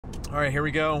All right, here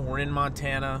we go. We're in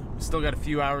Montana. We still got a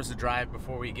few hours to drive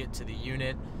before we get to the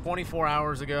unit. 24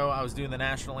 hours ago, I was doing the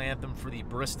national anthem for the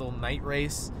Bristol Night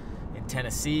Race in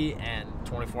Tennessee, and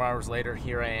 24 hours later,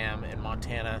 here I am in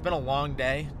Montana. It's been a long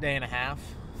day and a half,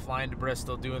 flying to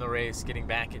Bristol, doing the race, getting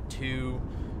back at 2,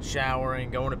 showering,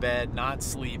 going to bed, not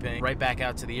sleeping, right back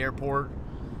out to the airport.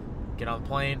 Get on the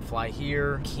plane, fly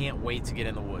here. Can't wait to get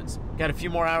in the woods. Got a few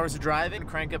more hours of driving,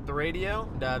 crank up the radio.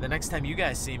 And, the next time you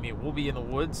guys see me, we'll be in the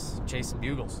woods chasing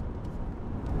bugles.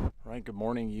 All right, good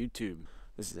morning, YouTube.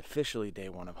 This is officially day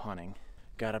 1 of hunting.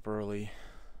 Got up early,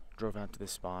 drove out to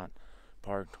this spot,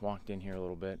 parked, walked in here a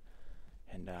little bit.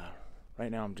 And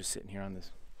right now I'm just sitting here on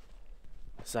this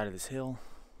side of this hill.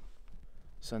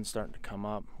 Sun's starting to come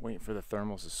up, waiting for the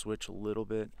thermals to switch a little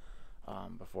bit.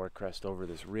 Before I crest over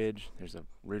this ridge. There's a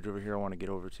ridge over here I want to get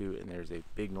over to, and there's a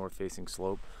big north-facing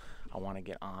slope I want to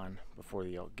get on before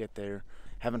the elk get there.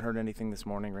 Haven't heard anything this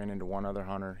morning. Ran into one other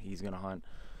hunter. He's going to hunt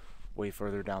way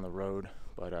further down the road,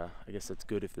 but I guess that's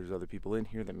good. If there's other people in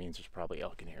here, that means there's probably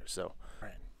elk in here. So,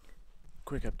 right.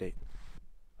 Quick update.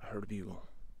 I heard a bugle,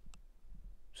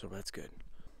 so that's good.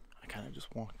 I kind of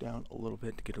just walked down a little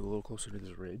bit to get a little closer to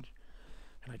this ridge,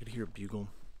 and I could hear a bugle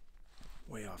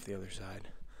way off the other side.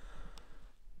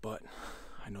 But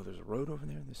I know there's a road over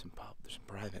there, there's some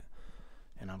private,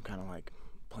 and I'm kind of like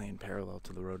playing parallel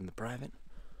to the road in the private.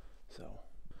 So,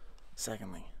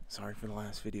 secondly, sorry for the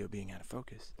last video being out of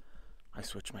focus. I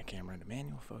switched my camera into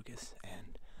manual focus,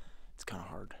 and it's kind of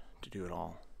hard to do it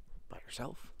all by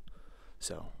yourself.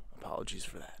 So, apologies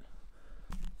for that.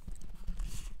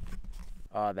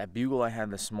 That bugle I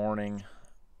had this morning,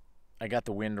 I got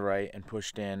the wind right and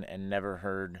pushed in and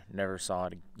never saw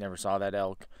that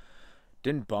elk.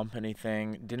 Didn't bump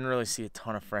anything, didn't really see a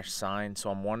ton of fresh sign,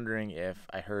 so I'm wondering if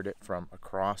I heard it from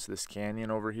across this canyon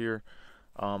over here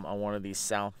on one of these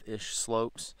south-ish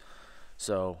slopes.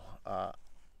 So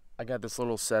I got this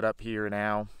little setup here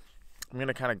now. I'm going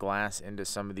to kind of glass into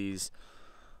some of these,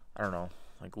 I don't know,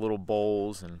 like little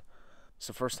bowls, and it's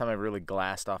the first time I've really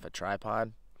glassed off a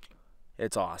tripod.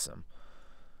 It's awesome.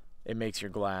 It makes your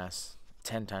glass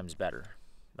 10 times better.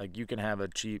 Like, you can have a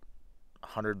cheap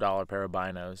 $100 pair of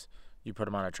binos. You put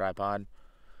them on a tripod,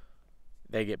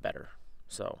 they get better.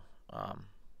 So,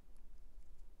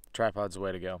 tripod's the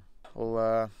way to go.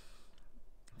 Well,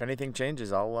 if anything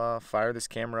changes, I'll fire this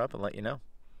camera up and let you know.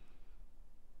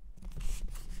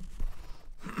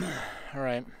 All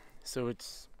right, so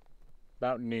it's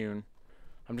about noon.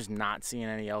 I'm just not seeing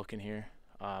any elk in here,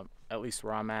 at least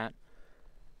where I'm at.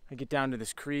 I get down to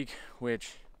this creek,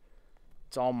 which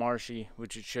it's all marshy,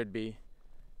 which it should be,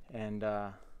 and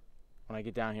when I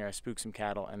get down here, I spook some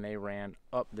cattle, and they ran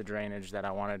up the drainage that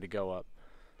I wanted to go up.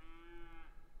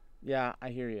 Yeah,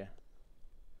 I hear you.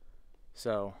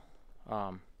 So,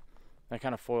 that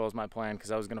kind of foils my plan,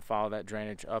 because I was going to follow that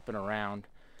drainage up and around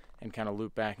and kind of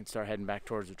loop back and start heading back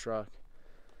towards the truck.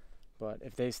 But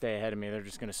if they stay ahead of me, they're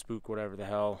just going to spook whatever the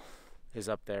hell is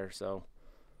up there. So,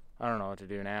 I don't know what to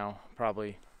do now.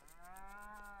 Probably,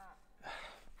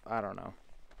 I don't know.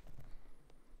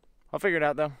 I'll figure it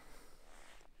out, though.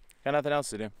 Got nothing else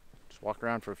to do. Just walk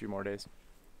around for a few more days.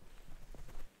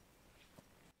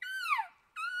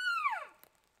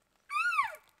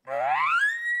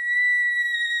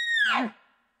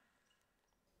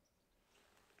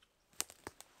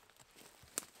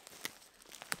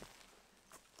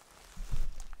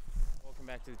 Welcome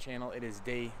back to the channel. It is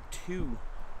day 2.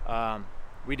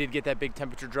 We did get that big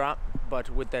temperature drop,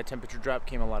 but with that temperature drop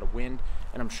came a lot of wind,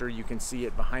 and I'm sure you can see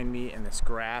it behind me in this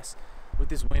grass. With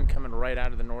this wind coming right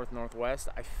out of the northwest,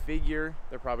 I figure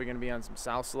they're probably going to be on some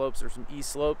south slopes or some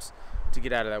east slopes to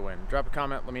get out of that wind. Drop a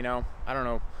comment, let me know. I don't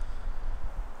know.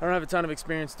 I don't have a ton of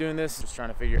experience doing this, just trying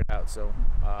to figure it out. So,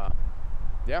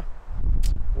 yeah,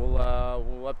 we'll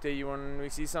update you when we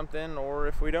see something, or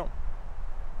if we don't.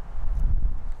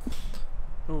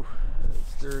 Ooh,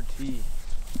 that's dirty.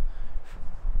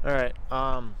 All right.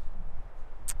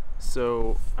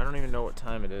 So I don't even know what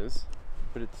time it is,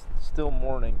 but it's still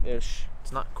morning-ish.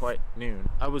 It's not quite noon.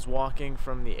 I was walking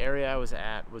from the area I was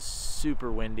at, was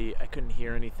super windy. I couldn't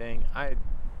hear anything.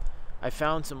 I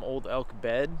found some old elk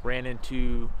bed, ran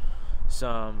into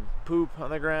some poop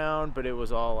on the ground, but it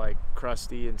was all like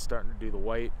crusty and starting to do the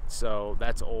white, so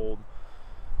that's old.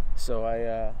 So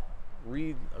I'm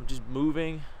just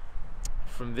moving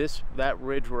from that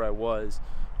ridge where I was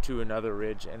to another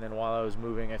ridge, and then while I was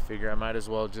moving, I figure I might as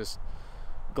well just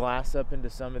glass up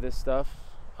into some of this stuff,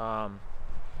 so I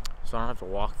don't have to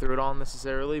walk through it all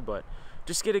necessarily, but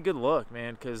just get a good look,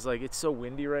 man, because like it's so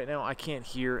windy right now, I can't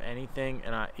hear anything,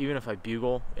 and even if I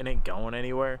bugle, it ain't going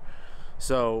anywhere.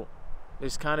 So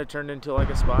this kind of turned into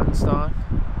like a spot and stalk.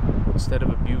 instead of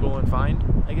a bugle and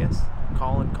find, I guess,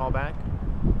 call and call back,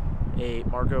 a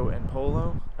Marco and Polo.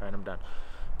 All right, I'm done.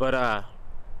 But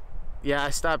yeah, I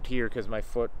stopped here because my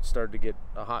foot started to get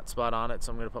a hot spot on it,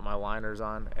 so I'm gonna put my liners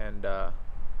on and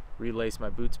relace my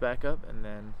boots back up and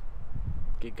then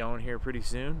get going here pretty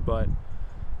soon. But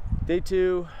day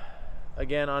 2,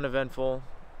 again, uneventful.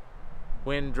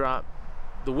 Wind drop.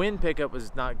 The wind pickup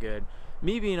was not good.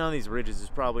 Me being on these ridges is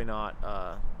probably not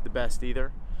the best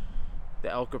either. The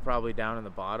elk are probably down in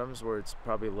the bottoms where it's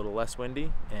probably a little less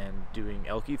windy and doing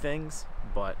elky things,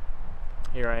 but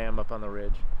here I am up on the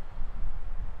ridge.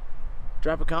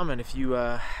 Drop a comment if you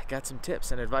got some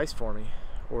tips and advice for me,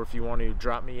 or if you want to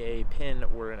drop me a pin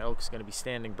where an elk's going to be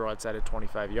standing broadside at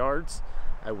 25 yards.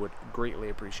 I would greatly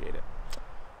appreciate it.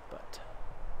 But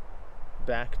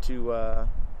back to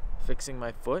fixing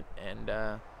my foot, and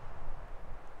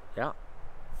yeah.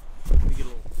 Let me get a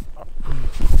little...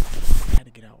 I had to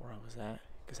get out where I was at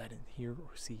because I didn't hear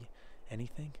or see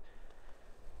anything.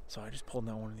 So I just pulled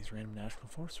down one of these random national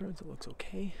forest roads. It looks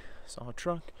okay. Saw a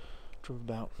truck. Drove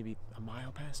about maybe a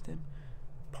mile past him.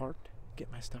 Parked.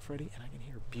 Get my stuff ready. And I can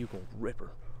hear a bugle ripper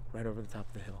right over the top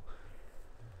of the hill.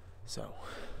 So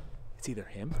it's either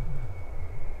him.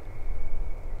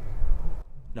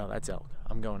 No, that's elk.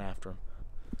 I'm going after him.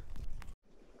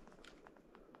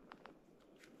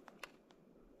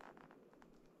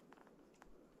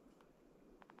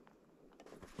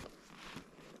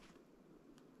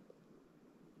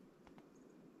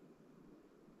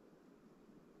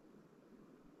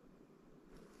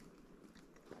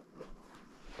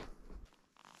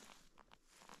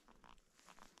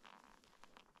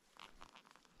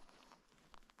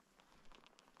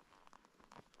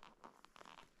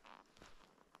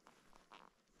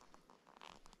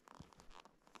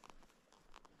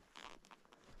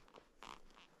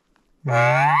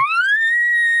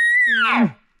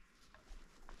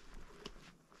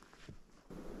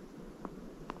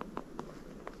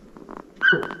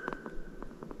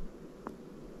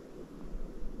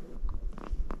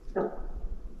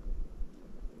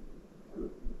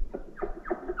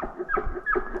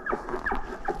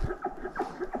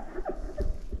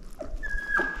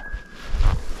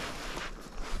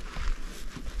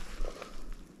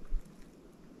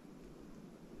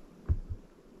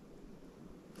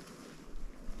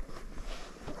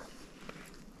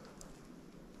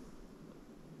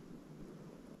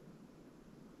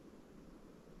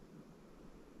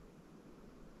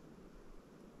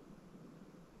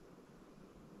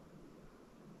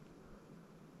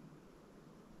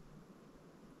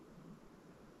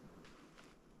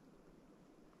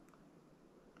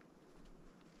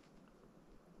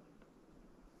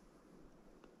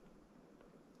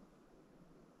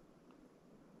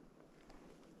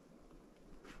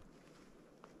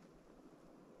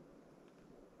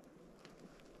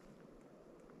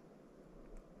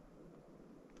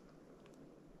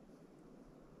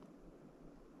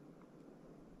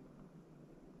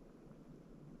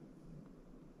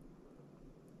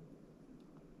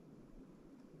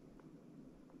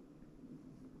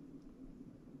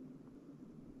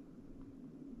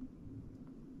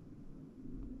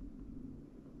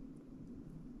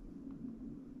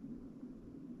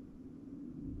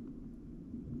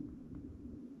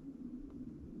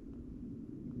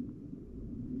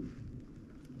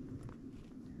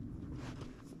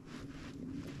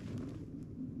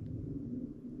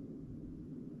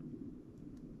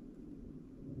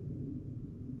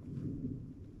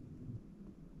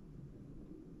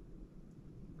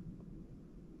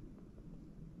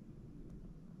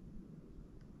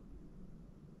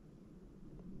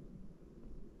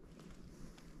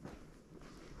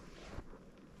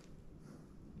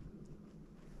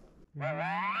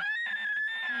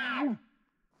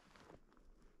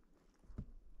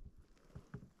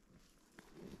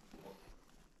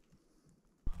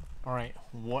 All right,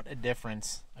 what a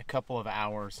difference a couple of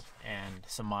hours and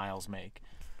some miles make.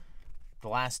 The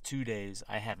last 2 days,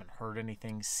 I haven't heard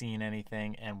anything, seen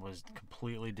anything, and was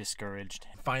completely discouraged.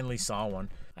 Finally saw one.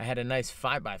 I had a nice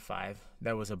 5x5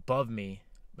 that was above me,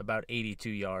 about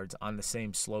 82 yards, on the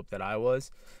same slope that I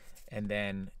was. And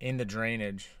then in the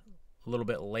drainage, a little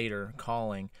bit later,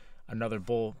 calling, another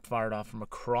bull fired off from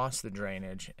across the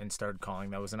drainage and started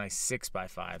calling. That was a nice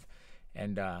 6x5.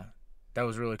 And that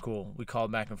was really cool. We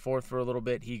called back and forth for a little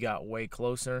bit. He got way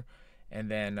closer, and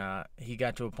then he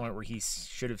got to a point where he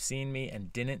should have seen me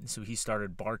and didn't, so he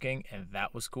started barking, and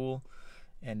that was cool.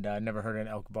 And I never heard an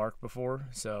elk bark before,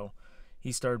 so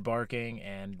he started barking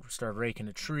and started raking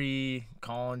a tree,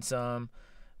 calling some,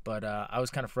 but I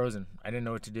was kind of frozen. I didn't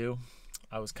know what to do.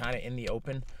 I was kind of in the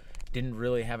open, didn't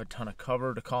really have a ton of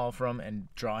cover to call from and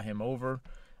draw him over.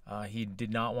 He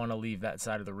did not want to leave that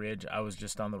side of the ridge. I was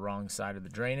just on the wrong side of the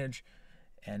drainage,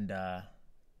 and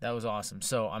that was awesome.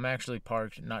 So I'm actually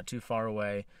parked not too far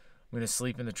away. I'm going to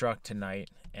sleep in the truck tonight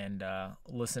and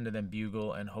listen to them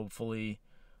bugle, and hopefully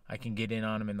I can get in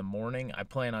on them in the morning. I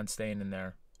plan on staying in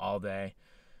there all day.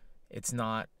 It's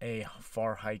not a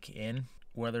far hike in.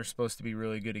 Weather's supposed to be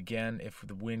really good again. If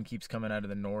the wind keeps coming out of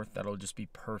the north, that'll just be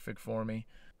perfect for me.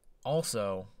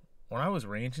 Also, when I was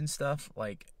ranging stuff,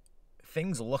 like,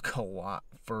 things look a lot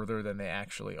further than they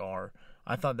actually are.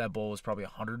 I thought that bull was probably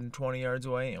 120 yards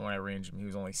away, and when I ranged him, he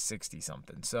was only 60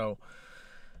 something. So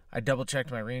I double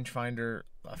checked my rangefinder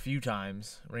a few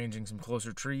times, ranging some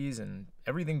closer trees, and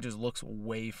everything just looks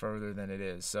way further than it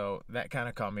is. So that kind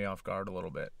of caught me off guard a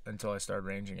little bit until I started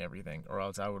ranging everything, or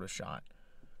else I would have shot.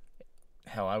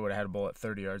 Hell, I would have had a bull at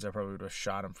 30 yards. I probably would have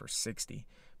shot him for 60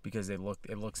 because it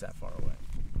looks that far away.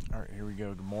 All right, here we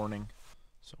go. Good morning.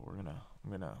 So I'm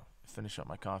gonna finish up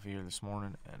my coffee here this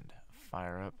morning and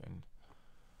fire up and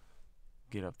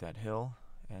get up that hill,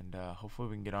 and hopefully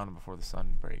we can get on them before the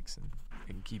sun breaks, and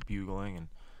they can keep bugling, and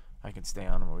I can stay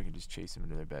on them, or we can just chase them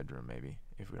into their bedroom maybe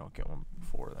if we don't get one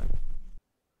before then.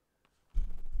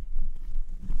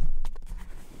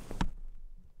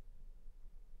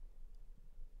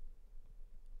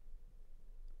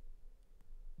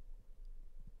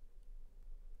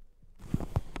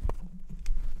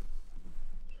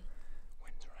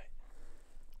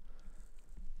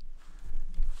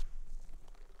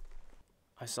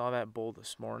 I saw that bull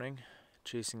this morning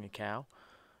chasing a cow.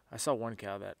 I saw one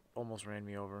cow that almost ran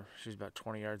me over. She was about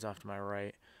 20 yards off to my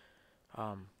right,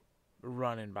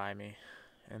 running by me.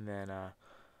 And then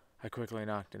I quickly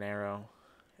knocked an arrow,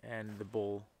 and the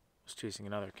bull was chasing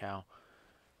another cow,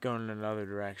 going in another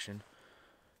direction.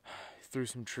 Through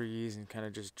some trees and kind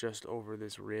of just over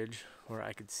this ridge where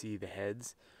I could see the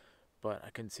heads, but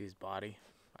I couldn't see his body.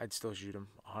 I'd still shoot him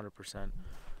 100%. I'll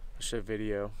show a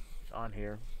video on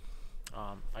here.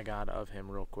 I got of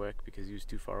him real quick because he was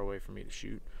too far away for me to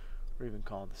shoot or even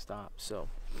call to stop. So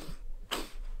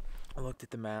I looked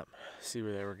at the map, see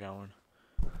where they were going.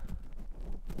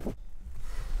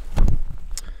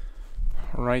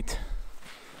 All right,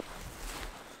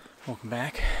 welcome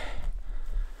back.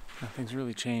 Nothing's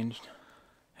really changed,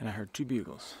 and I heard two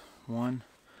bugles. One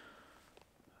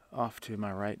off to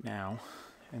my right now,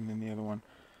 and then the other one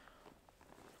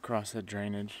across the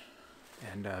drainage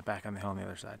and back on the hill on the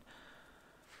other side.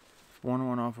 One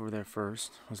went off over there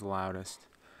first, was the loudest,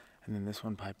 and then this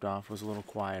one piped off, was a little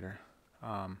quieter,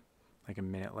 like a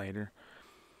minute later.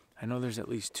 I know there's at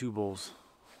least two bulls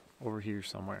over here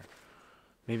somewhere.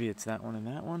 Maybe it's that one and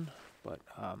that one, but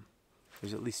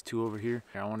there's at least two over here.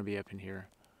 I want to be up in here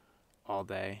all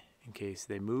day in case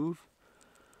they move,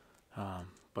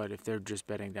 but if they're just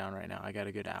bedding down right now, I got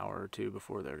a good hour or two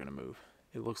before they're going to move.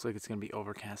 It looks like it's going to be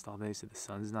overcast all day, so the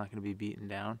sun's not going to be beaten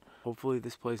down. Hopefully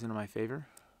this plays into my favor.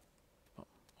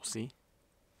 We'll see.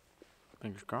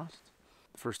 Fingers crossed.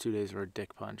 The first 2 days were a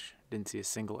dick punch. Didn't see a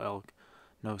single elk.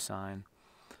 No sign.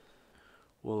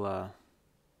 We'll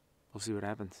see what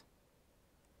happens.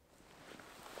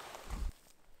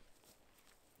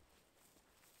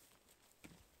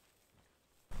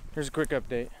 Here's a quick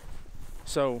update.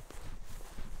 So,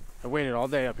 I waited all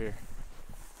day up here.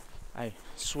 I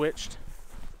switched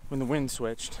when the wind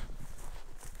switched.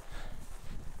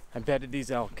 I bedded these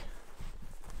elk.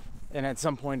 And at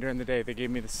some point during the day, they gave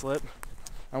me the slip.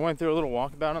 I went through a little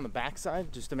walkabout on the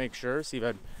backside just to make sure, see if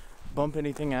I'd bump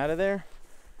anything out of there.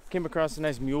 Came across a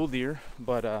nice mule deer,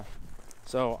 but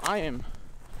so I am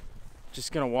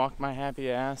just gonna walk my happy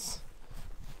ass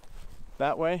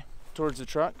that way towards the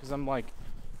truck because I'm like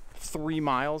 3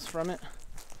 miles from it.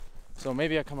 So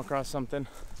maybe I come across something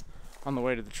on the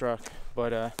way to the truck,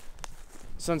 but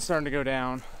sun's starting to go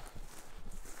down.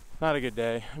 Not a good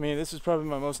day. I mean, this is probably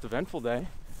my most eventful day.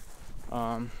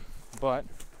 But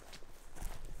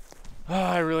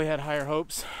I really had higher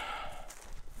hopes.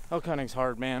 Elk hunting's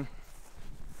hard, man.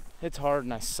 It's hard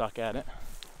and I suck at it.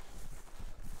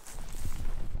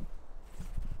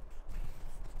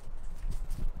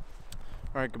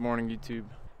 Alright, good morning YouTube.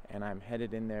 And I'm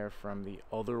headed in there from the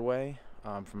other way,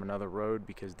 from another road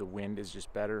because the wind is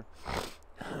just better.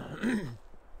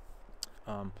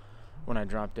 When I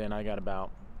dropped in, I got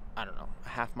about, I don't know, a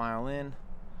half mile in.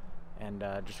 And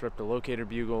just ripped a locator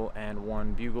bugle and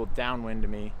one bugle downwind to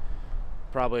me,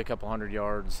 probably a couple 100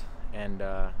 yards, and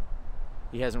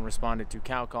he hasn't responded to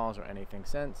cow calls or anything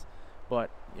since,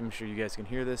 but I'm sure you guys can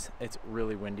hear this. It's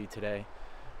really windy today.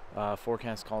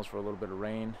 Forecast calls for a little bit of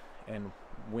rain and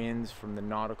winds from the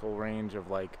nautical range of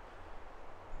like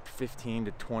 15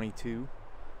 to 22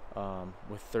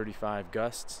 with 35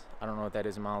 gusts. I don't know what that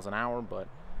is in miles an hour, but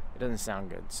doesn't sound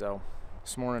good. So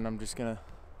this morning I'm just gonna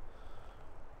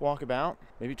walk about,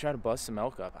 maybe try to bust some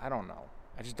elk up. I don't know.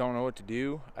 I just don't know what to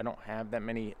do. I don't have that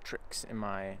many tricks in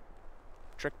my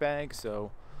trick bag,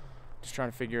 so just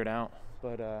trying to figure it out.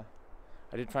 But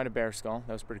I did find a bear skull.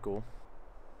 That was pretty cool.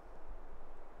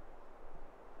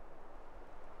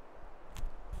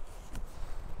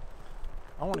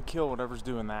 I want to kill whatever's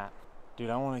doing that. Dude,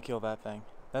 I want to kill that thing.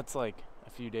 That's like a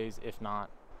few days, if not.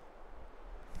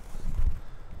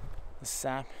 The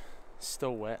sap is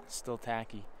still wet, still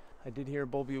tacky. I did hear a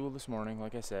bull bugle this morning,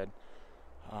 like I said.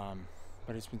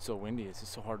 But it's been so windy, it's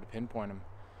just so hard to pinpoint them.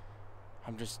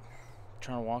 I'm just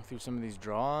trying to walk through some of these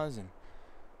draws and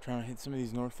trying to hit some of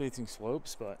these north-facing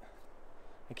slopes, but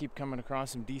I keep coming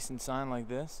across some decent sign like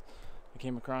this. I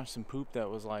came across some poop that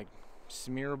was like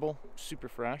smearable, super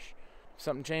fresh. If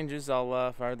something changes,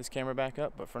 I'll fire this camera back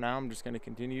up, but for now I'm just going to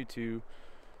continue to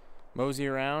mosey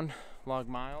around, log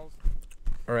miles.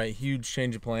 All right, huge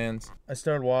change of plans. I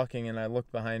started walking and I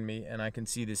looked behind me and I can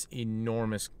see this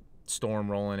enormous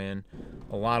storm rolling in,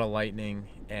 a lot of lightning,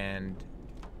 and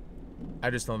I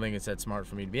just don't think it's that smart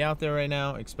for me to be out there right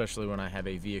now, especially when I have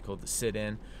a vehicle to sit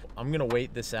in. I'm gonna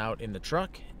wait this out in the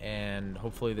truck and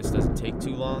hopefully this doesn't take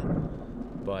too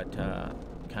long, but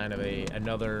kind of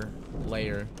another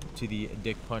layer to the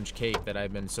dick punch cake that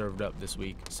I've been served up this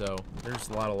week. So there's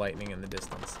a lot of lightning in the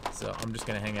distance. So I'm just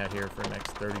gonna hang out here for the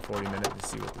next 30-40 minutes to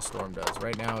see what the storm does.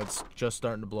 Right now it's just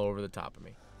starting to blow over the top of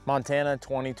me. Montana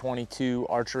 2022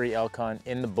 archery elk hunt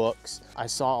in the books. I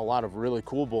saw a lot of really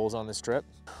cool bulls on this trip.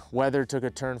 Weather took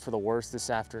a turn for the worse this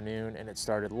afternoon and it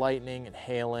started lightning and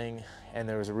hailing and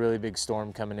there was a really big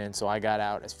storm coming in, so I got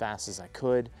out as fast as I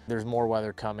could. There's more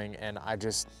weather coming and I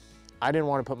didn't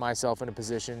want to put myself in a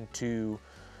position to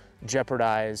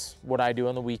jeopardize what I do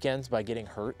on the weekends by getting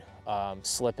hurt,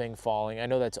 slipping, falling. I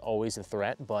know that's always a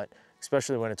threat, but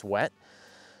especially when it's wet.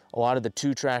 A lot of the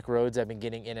 2-track roads I've been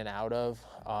getting in and out of,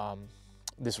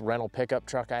 this rental pickup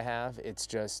truck I have, it's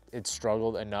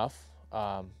struggled enough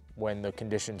when the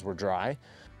conditions were dry.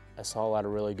 I saw a lot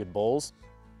of really good bulls.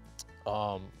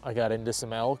 I got into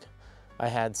some elk. I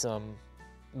had some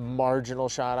marginal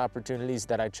shot opportunities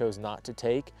that I chose not to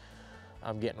take.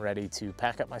 I'm getting ready to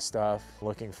pack up my stuff,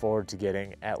 looking forward to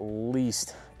getting at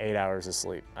least 8 hours of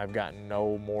sleep. I've gotten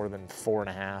no more than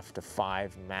 4.5 to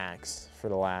 5 max for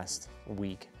the last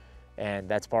week, and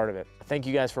that's part of it. Thank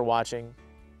you guys for watching.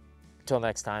 Until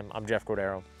next time, I'm Jeff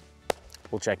Cordero.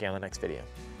 We'll check you on the next video.